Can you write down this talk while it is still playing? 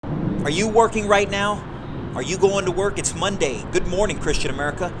Are you working right now? Are you going to work? It's Monday. Good morning, Christian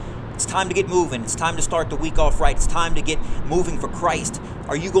America. It's time to get moving. It's time to start the week off right. It's time to get moving for Christ.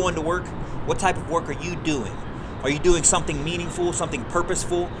 Are you going to work? What type of work are you doing? Are you doing something meaningful, something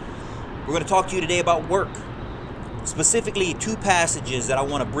purposeful? We're going to talk to you today about work. Specifically, two passages that I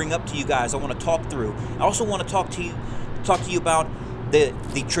want to bring up to you guys. I want to talk through. I also want to talk to you about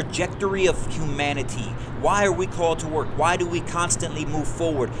the trajectory of humanity. Why are we called to work? Why do we constantly move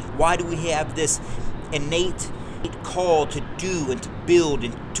forward? Why do we have this innate call to do and to build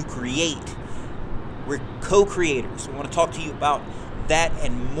and to create? We're co-creators. I want to talk to you about that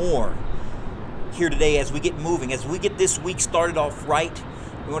and more here today as we get moving, as we get this week started off right.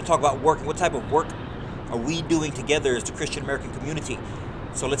 We want to talk about work and what type of work are we doing together as the Christian American community.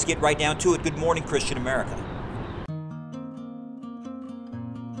 So let's get right down to it. Good morning, Christian America.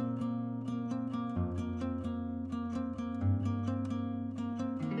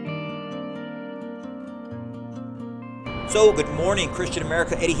 So, good morning, Christian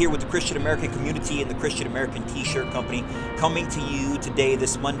America. Eddie here with the Christian American community and the Christian American T-shirt company, coming to you today,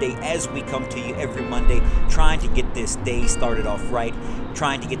 this Monday, as we come to you every Monday, trying to get this day started off right,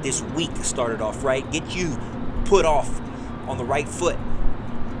 trying to get this week started off right, get you put off on the right foot,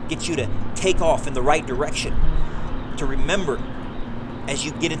 get you to take off in the right direction, to remember as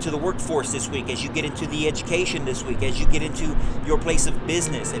you get into the workforce this week, as you get into the education this week, as you get into your place of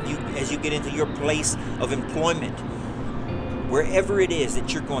business, as you get into your place of employment, wherever it is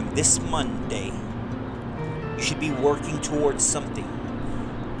that you're going this Monday, you should be working towards something.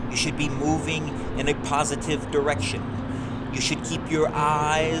 You should be moving in a positive direction. You should keep your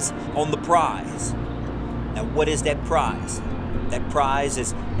eyes on the prize. Now, what is that prize? That prize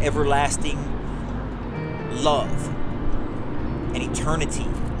is everlasting love and eternity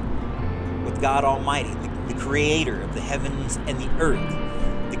with God Almighty, the creator of the heavens and the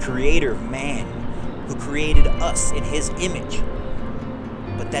earth, the creator of man, who created us in his image.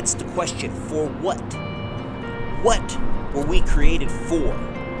 But that's the question, for what? What were we created for?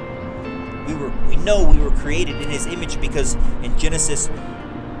 We know we were created in his image because in Genesis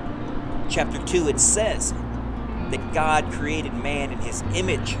chapter 2 it says that God created man in his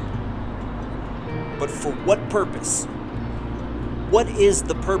image. But for what purpose? What is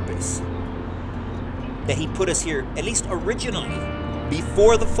the purpose that he put us here, at least originally,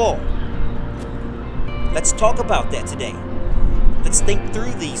 before the fall? Let's talk about that today. Let's think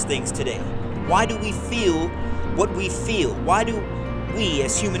through these things today. Why do we feel what we feel? Why do we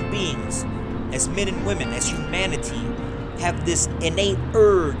as human beings, as men and women, as humanity, have this innate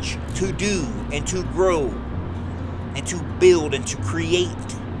urge to do and to grow and to build and to create?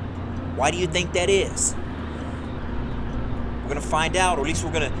 Why do you think that is? We're going to find out, or at least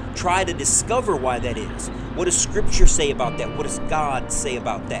we're going to try to discover why that is. What does Scripture say about that? What does God say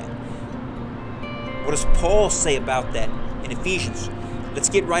about that? What does Paul say about that in Ephesians? Let's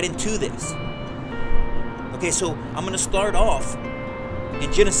get right into this. Okay, so I'm going to start off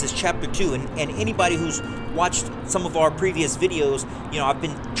in Genesis chapter 2. And anybody who's watched some of our previous videos, I've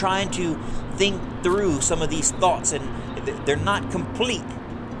been trying to think through some of these thoughts, and they're not complete.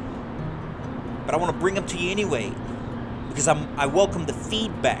 But I want to bring them to you anyway, because I welcome the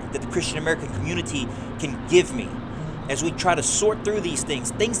feedback that the Christian American community can give me as we try to sort through these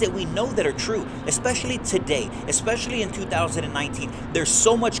things that we know that are true, especially today, especially in 2019. There's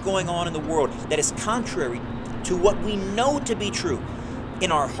so much going on in the world that is contrary to what we know to be true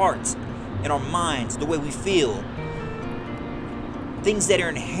in our hearts, in our minds, the way we feel. Things that are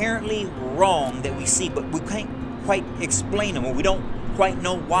inherently wrong that we see, but we can't quite explain them, or we don't quite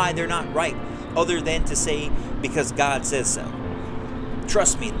know why they're not right, other than to say, because God says so.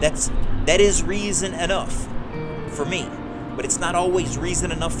 Trust me, that is reason enough for me, but it's not always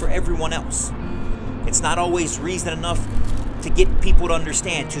reason enough for everyone else. It's not always reason enough to get people to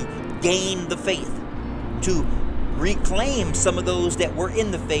understand, to gain the faith, to reclaim some of those that were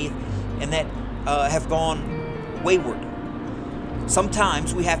in the faith and that have gone wayward.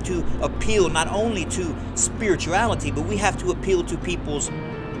 Sometimes we have to appeal not only to spirituality, but we have to appeal to people's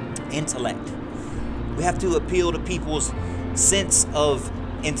intellect. We have to appeal to people's sense of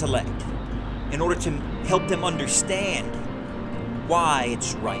intellect in order to help them understand why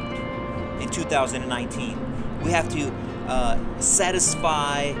it's right in 2019. We have to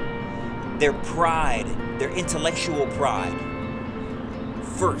satisfy their pride, their intellectual pride,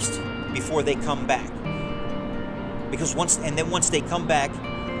 first before they come back. Because once they come back,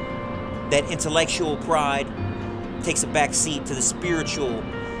 that intellectual pride takes a back seat to the spiritual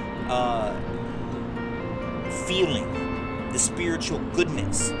feeling, the spiritual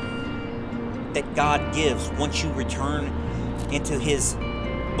goodness that God gives once you return into His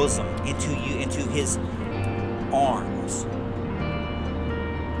bosom, into his arms.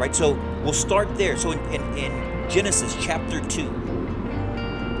 Right? So we'll start there. So in Genesis chapter 2,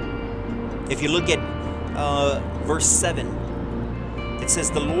 if you look at verse 7, it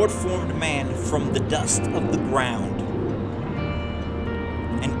says, "The Lord formed man from the dust of the ground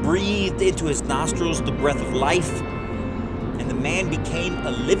and breathed into his nostrils the breath of life, and the man became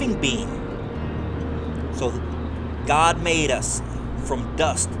a living being." So God made us from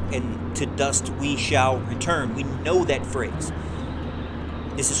dust, and to dust we shall return. We know that phrase.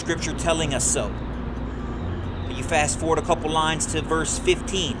 This is scripture telling us so. And you fast forward a couple lines to verse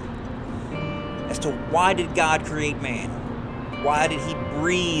 15 as to why did God create man? Why did he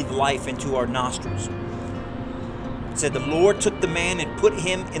breathe life into our nostrils? It said, "The Lord took the man and put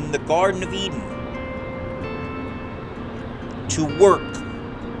him in the Garden of Eden to work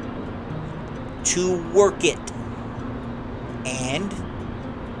it and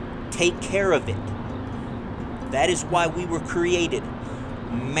take care of it." That is why we were created.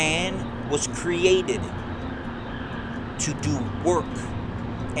 Man was created to do work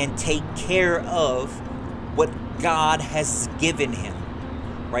and take care of what God has given him,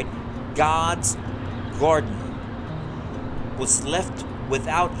 right? God's garden was left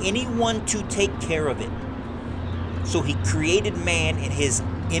without anyone to take care of it. So he created man in his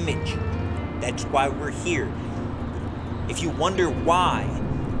image. That's why we're here. If you wonder why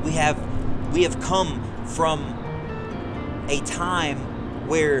we have come from a time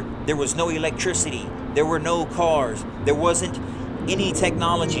where there was no electricity, there were no cars, there wasn't any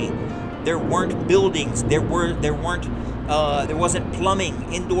technology, there weren't buildings, there wasn't plumbing,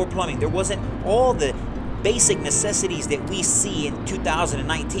 indoor plumbing, there wasn't all the basic necessities that we see in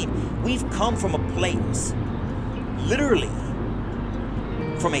 2019. We've come from a place, literally,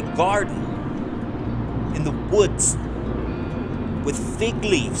 from a garden in the woods with fig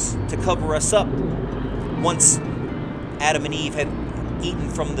leaves to cover us up once Adam and Eve had eaten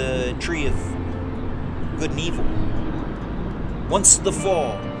from the tree of good and evil. Once the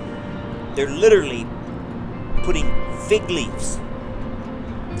fall, they're literally putting fig leaves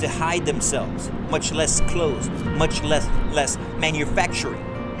to hide themselves, much less clothes, much less manufacturing.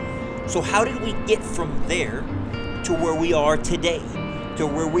 So how did we get from there to where we are today, to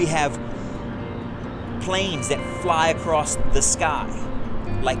where we have planes that fly across the sky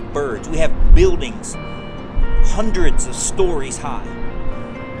like birds? We have buildings hundreds of stories high.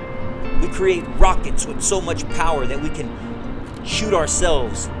 We create rockets with so much power that we can shoot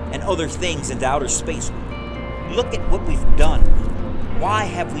ourselves and other things into outer space. Look at what we've done.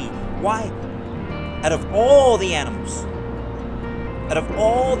 Why, out of all the animals, out of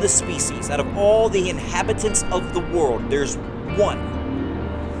all the species, out of all the inhabitants of the world, there's one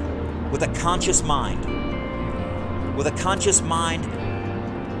with a conscious mind,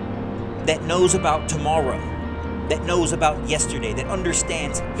 that knows about tomorrow, that knows about yesterday, that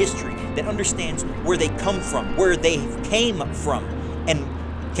understands history, that understands where they come from, where they came from, and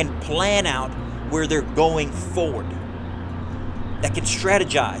can plan out where they're going forward, that can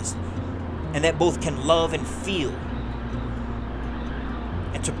strategize, and that both can love and feel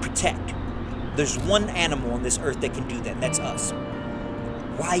and to protect. There's one animal on this earth that can do that, and that's us.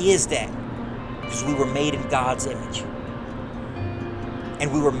 Why is that? Because we were made in God's image,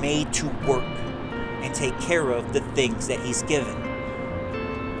 and we were made to work and take care of the things that He's given.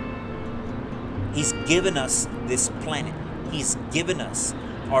 He's given us this planet. He's given us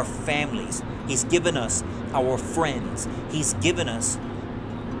our families. He's given us our friends. He's given us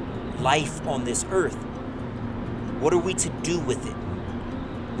life on this earth. What are we to do with it?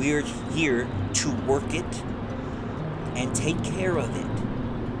 We are here to work it and take care of it.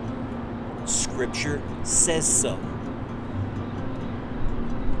 Scripture says so.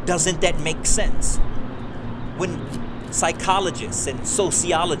 Doesn't that make sense? When psychologists and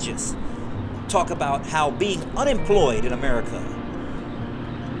sociologists talk about how being unemployed in America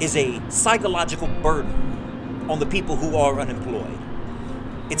is a psychological burden on the people who are unemployed.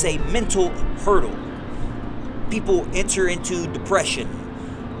 It's a mental hurdle. People enter into depression.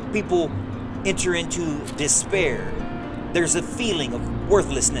 People enter into despair. There's a feeling of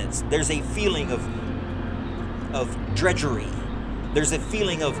worthlessness. There's a feeling of drudgery. There's a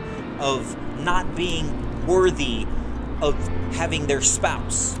feeling of not being worthy of having their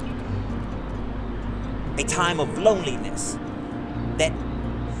spouse. A time of loneliness that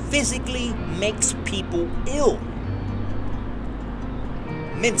physically makes people ill.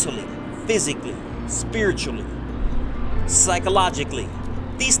 Mentally, physically, spiritually, psychologically.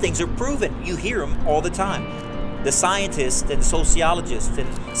 These things are proven. You hear them all the time. The scientists and sociologists and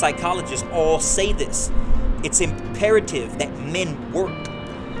psychologists all say this. It's imperative that men work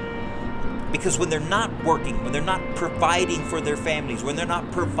Because when they're not working, when they're not providing for their families, when they're not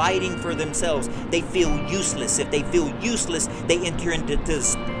providing for themselves, they feel useless. If they feel useless, they enter into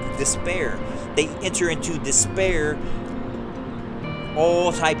despair. They enter into despair.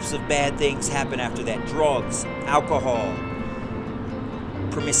 All types of bad things happen after that. Drugs, alcohol,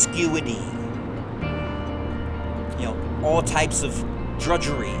 promiscuity, all types of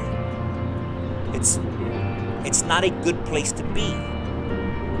drudgery. It's not a good place to be.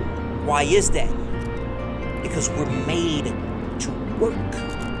 Why is that? Because we're made to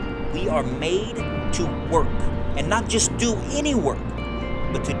work. We are made to work. And not just do any work,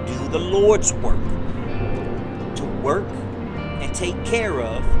 but to do the Lord's work. To work and take care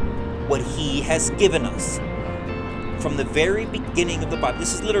of what He has given us. From the very beginning of the Bible.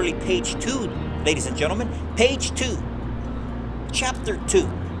 This is literally page 2, ladies and gentlemen. Page 2. Chapter 2.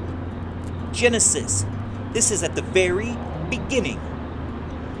 Genesis. This is at the very beginning.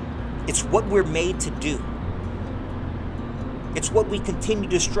 It's what we're made to do. It's what we continue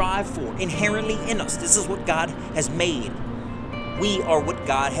to strive for inherently in us. This is what God has made. We are what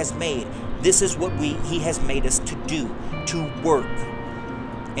God has made. This is what He has made us to do, to work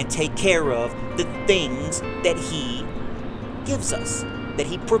and take care of the things that He gives us, that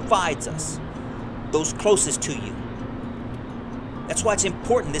He provides us, those closest to you. That's why it's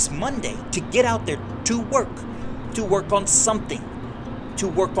important this Monday to get out there to work on something, to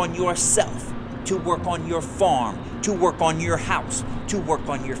work on yourself, to work on your farm, to work on your house, to work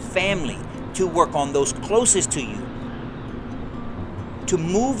on your family, to work on those closest to you, to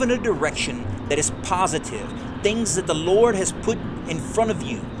move in a direction that is positive, things that the Lord has put in front of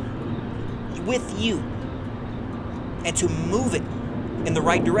you, with you, and to move it in the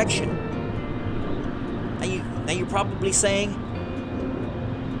right direction. Now you're probably saying,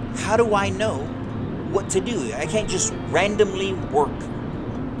 how do I know what to do? I can't just randomly work.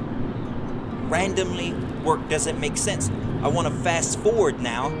 Randomly work doesn't make sense. I want to fast forward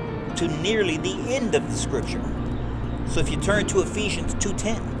now to nearly the end of the scripture. So if you turn to Ephesians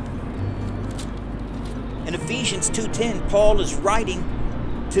 2:10. In Ephesians 2:10, Paul is writing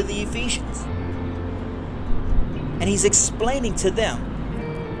to the Ephesians. And he's explaining to them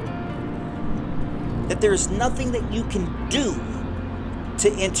that there is nothing that you can do to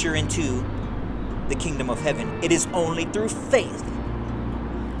enter into the kingdom of heaven. It is only through faith.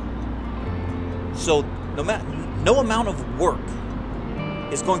 So no amount of work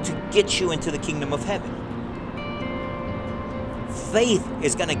is going to get you into the kingdom of heaven. Faith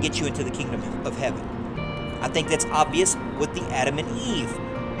is going to get you into the kingdom of heaven. I think that's obvious with the Adam and Eve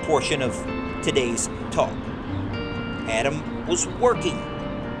portion of today's talk. Adam was working.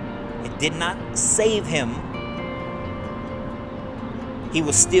 It did not save him. He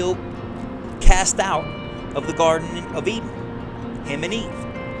was still cast out of the Garden of Eden, him and Eve,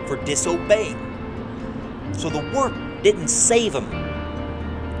 for disobeying. So the work didn't save him.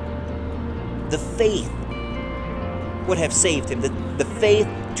 The faith would have saved him. The faith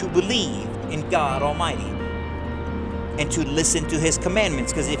to believe in God Almighty and to listen to His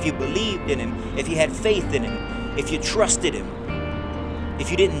commandments. Because if you believed in Him, if you had faith in Him, if you trusted Him, if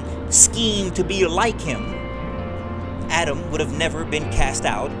you didn't scheme to be like Him, Adam would have never been cast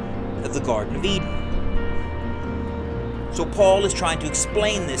out of the Garden of Eden. So Paul is trying to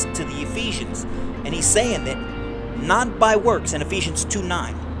explain this to the Ephesians. And he's saying that not by works, in Ephesians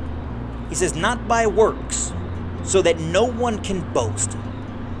 2:9. He says, not by works, so that no one can boast.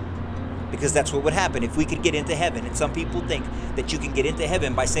 Because that's what would happen if we could get into heaven. And some people think that you can get into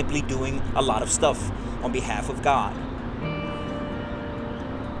heaven by simply doing a lot of stuff on behalf of God.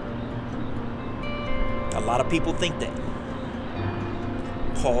 A lot of people think that.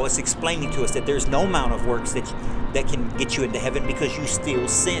 Paul is explaining to us that there's no amount of works that can get you into heaven, because you still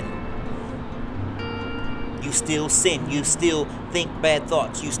sin. You still sin. You still think bad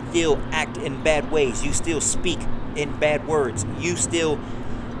thoughts. You still act in bad ways. You still speak in bad words. You still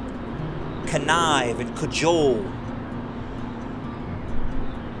connive and cajole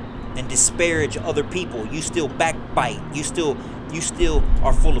and disparage other people. You still backbite. You still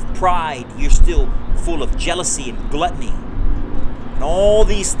are full of pride. You're still full of jealousy and gluttony. And all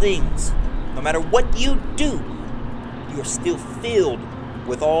these things, no matter what you do, you are still filled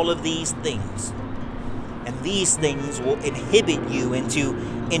with all of these things. And these things will inhibit you into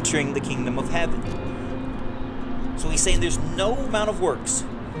entering the kingdom of heaven. So he's saying there's no amount of works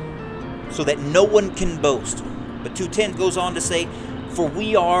so that no one can boast. But 2:10 goes on to say, for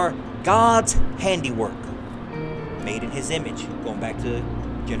we are God's handiwork, made in His image. Going back to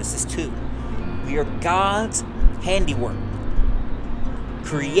Genesis 2. We are God's handiwork,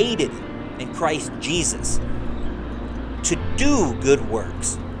 created in Christ Jesus to do good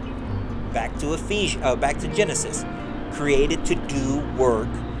works, back to Genesis, created to do work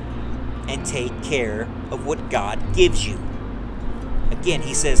and take care of what God gives you. Again,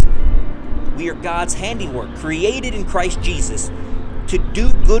 he says, we are God's handiwork, created in Christ Jesus to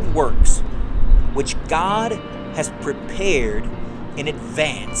do good works, which God has prepared in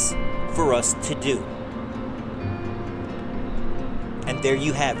advance for us to do. And there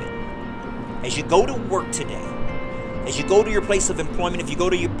you have it. As you go to work today, as you go to your place of employment, if you go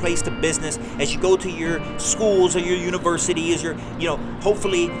to your place of business, as you go to your schools or your universities,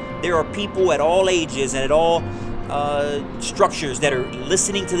 hopefully there are people at all ages and at all structures that are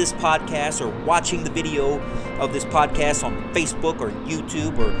listening to this podcast or watching the video of this podcast on Facebook or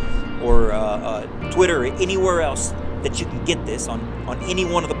YouTube or Twitter or anywhere else that you can get this on any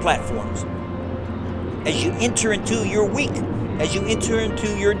one of the platforms. As you enter into your week, as you enter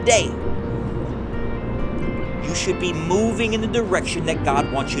into your day, you should be moving in the direction that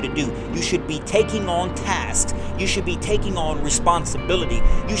God wants you to do. You should be taking on tasks. You should be taking on responsibility.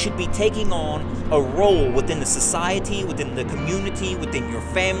 You should be taking on a role within the society, within the community, within your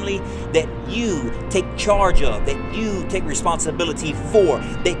family that you take charge of, that you take responsibility for,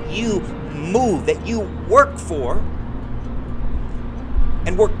 that you move, that you work for,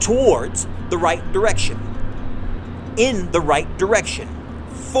 and work towards the right direction, in the right direction,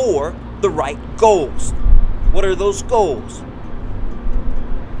 for the right goals. What are those goals?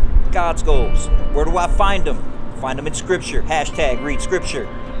 God's goals. Where do I find them? Find them in Scripture. Hashtag read Scripture.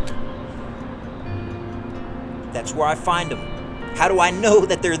 That's where I find them. How do I know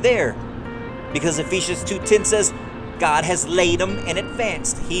that they're there? Because Ephesians 2:10 says, God has laid them in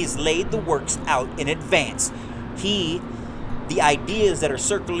advance. He's laid the works out in advance. The ideas that are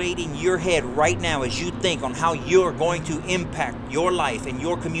circulating your head right now as you think on how you're going to impact your life and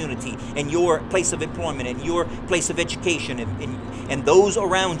your community and your place of employment and your place of education and those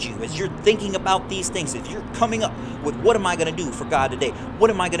around you, as you're thinking about these things, if you're coming up with what am I going to do for God today? What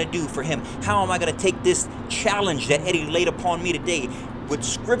am I going to do for Him? How am I going to take this challenge that Eddie laid upon me today with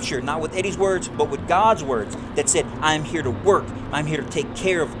Scripture, not with Eddie's words, but with God's words that said, I'm here to work. I'm here to take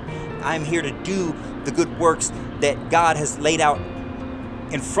care of. I'm here to do the good works that God has laid out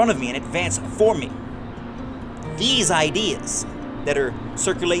in front of me in advance for me. These ideas that are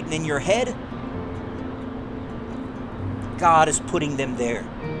circulating in your head, God is putting them there.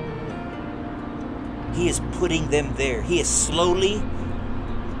 He is putting them there. He is slowly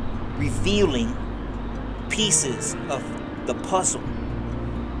revealing pieces of the puzzle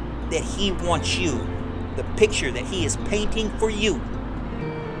that He wants you, the picture that He is painting for you,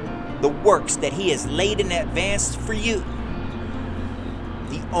 the works that He has laid in advance for you.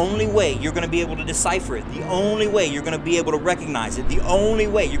 The only way you're going to be able to decipher it, the only way you're going to be able to recognize it, the only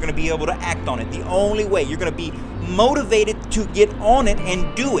way you're going to be able to act on it, the only way you're going to be motivated to get on it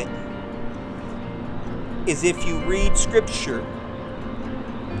and do it is if you read Scripture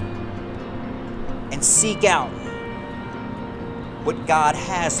and seek out what God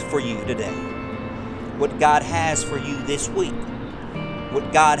has for you today, what God has for you this week,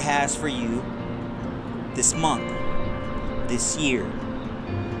 what God has for you this month, this year,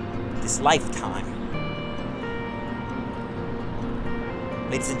 this lifetime.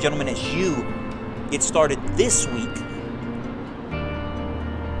 Ladies and gentlemen, as you get started this week,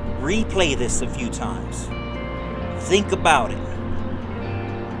 replay this a few times. Think about it.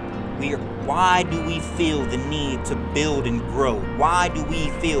 Why do we feel the need to build and grow? Why do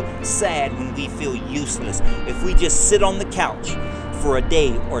we feel sad when we feel useless? If we just sit on the couch for a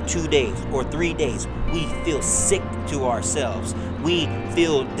day or 2 days or 3 days, we feel sick to ourselves. We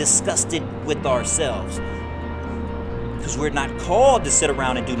feel disgusted with ourselves because we're not called to sit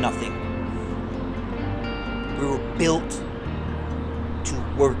around and do nothing. We were built to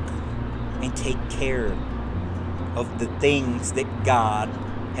work and take care of the things that God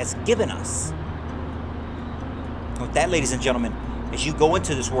has given us. With that, ladies and gentlemen, as you go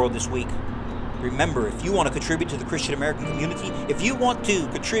into this world this week, remember, if you want to contribute to the Christian American community, if you want to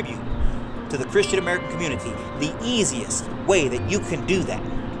contribute to the Christian American community, the easiest way that you can do that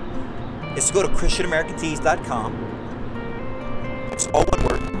is to go to ChristianAmericanTees.com. It's all one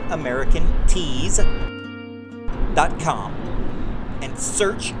word, AmericanTees.com, and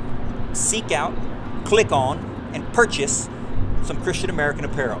search, seek out, click on, and purchase some Christian American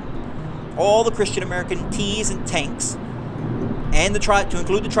apparel. All the Christian American tees and tanks, and to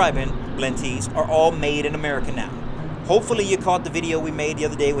include the Tri-Blend tees, are all made in America now. Hopefully you caught the video we made the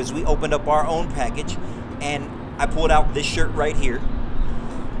other day as we opened up our own package, and I pulled out this shirt right here.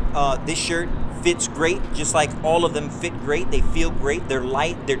 This shirt fits great, just like all of them fit great. They feel great, they're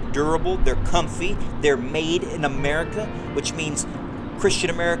light, they're durable, they're comfy, they're made in America, which means Christian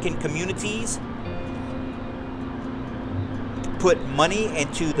American communities put money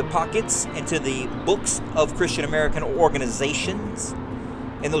into the pockets, into the books of Christian American organizations.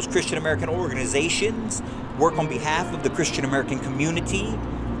 And those Christian American organizations work on behalf of the Christian American community,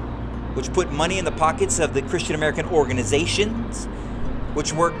 which put money in the pockets of the Christian American organizations,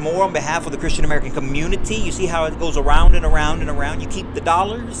 which work more on behalf of the Christian American community. You see how it goes around and around and around. You keep the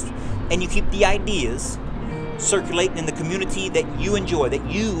dollars and you keep the ideas circulating in the community that you enjoy, that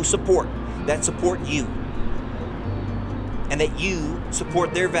you support, that support you. And that you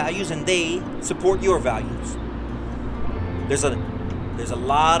support their values and they support your values. There's a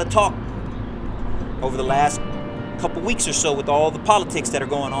lot of talk over the last couple weeks or so with all the politics that are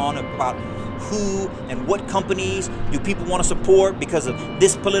going on about who and what companies do people want to support because of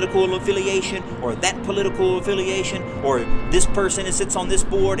this political affiliation or that political affiliation, or this person sits on this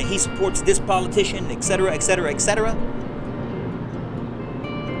board and he supports this politician, etc., etc., etc.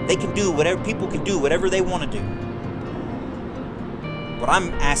 They can do whatever, people can do whatever they want to do. What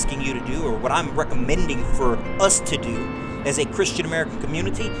I'm asking you to do, or what I'm recommending for us to do as a Christian American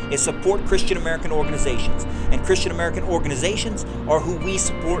community, is support Christian American organizations. And Christian American organizations are who we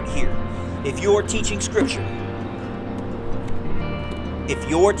support here. If you're teaching Scripture, if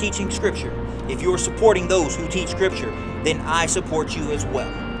you're supporting those who teach Scripture, then I support you as well.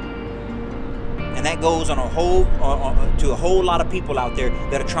 And that goes on to a whole lot of people out there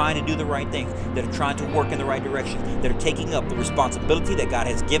that are trying to do the right thing, that are trying to work in the right direction, that are taking up the responsibility that God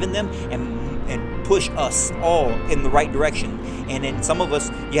has given them and push us all in the right direction. And then some of us,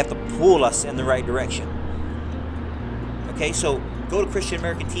 you have to pull us in the right direction. Okay, so go to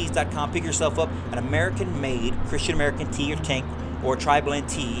ChristianAmericanTees.com, pick yourself up an American-made Christian American tee or tank or tri-blend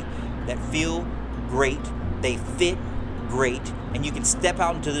tee that feel great, they fit great, and you can step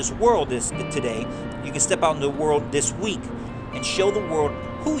out into this world today. You can step out into the world this week and show the world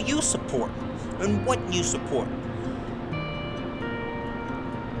who you support and what you support.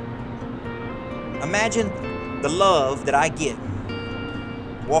 Imagine the love that I get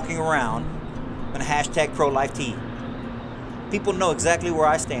walking around in a hashtag pro-life tee. People know exactly where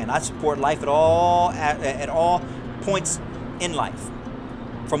I stand. I support life at all points in life,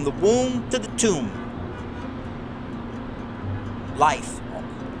 from the womb to the tomb. Life,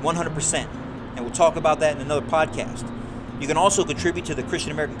 100%. And we'll talk about that in another podcast. You can also contribute to the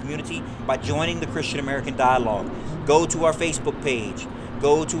Christian American community by joining the Christian American Dialogue. Go to our Facebook page.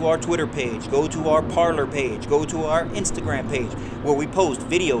 Go to our Twitter page. Go to our Parler page. Go to our Instagram page, where we post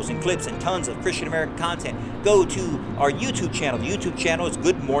videos and clips and tons of Christian American content. Go to our YouTube channel. The YouTube channel is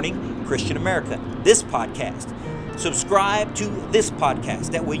Good Morning Christian America. This podcast. Subscribe to this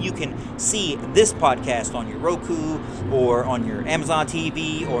podcast. That way you can see this podcast on your Roku or on your Amazon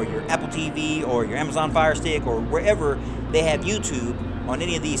TV or your Apple TV or your Amazon Fire Stick or wherever they have YouTube on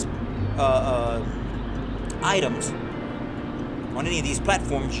any of these items. On any of these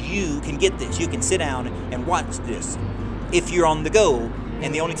platforms, you can get this. You can sit down and watch this. If you're on the go,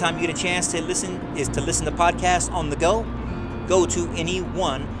 and the only time you get a chance to listen is to listen to podcasts on the go, go to any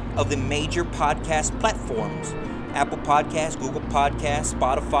one of the major podcast platforms. Apple Podcasts, Google Podcasts,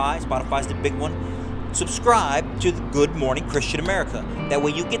 Spotify. Spotify's the big one. Subscribe to the Good Morning Christian America. That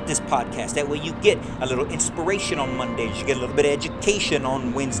way you get this podcast. That way you get a little inspiration on Mondays. You get a little bit of education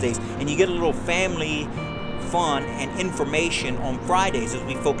on Wednesdays. And you get a little family fun and information on Fridays as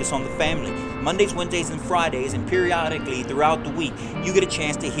we focus on the family. Mondays, Wednesdays, and Fridays, and periodically throughout the week, you get a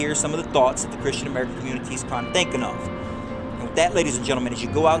chance to hear some of the thoughts that the Christian American community is kind of thinking of. And with that, ladies and gentlemen, as you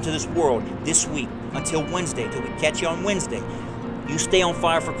go out into this world this week, until Wednesday, till we catch you on Wednesday, you stay on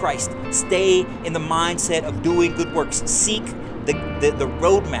fire for Christ. Stay in the mindset of doing good works. Seek the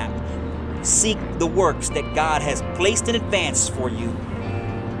roadmap. Seek the works that God has placed in advance for you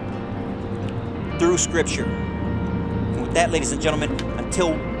through Scripture. And with that, ladies and gentlemen,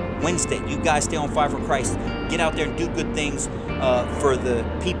 until Wednesday, you guys stay on fire for Christ. Get out there and do good things for the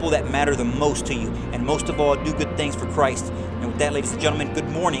people that matter the most to you. And most of all, do good things for Christ. And with that, ladies and gentlemen, good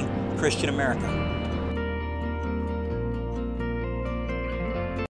morning, Christian America.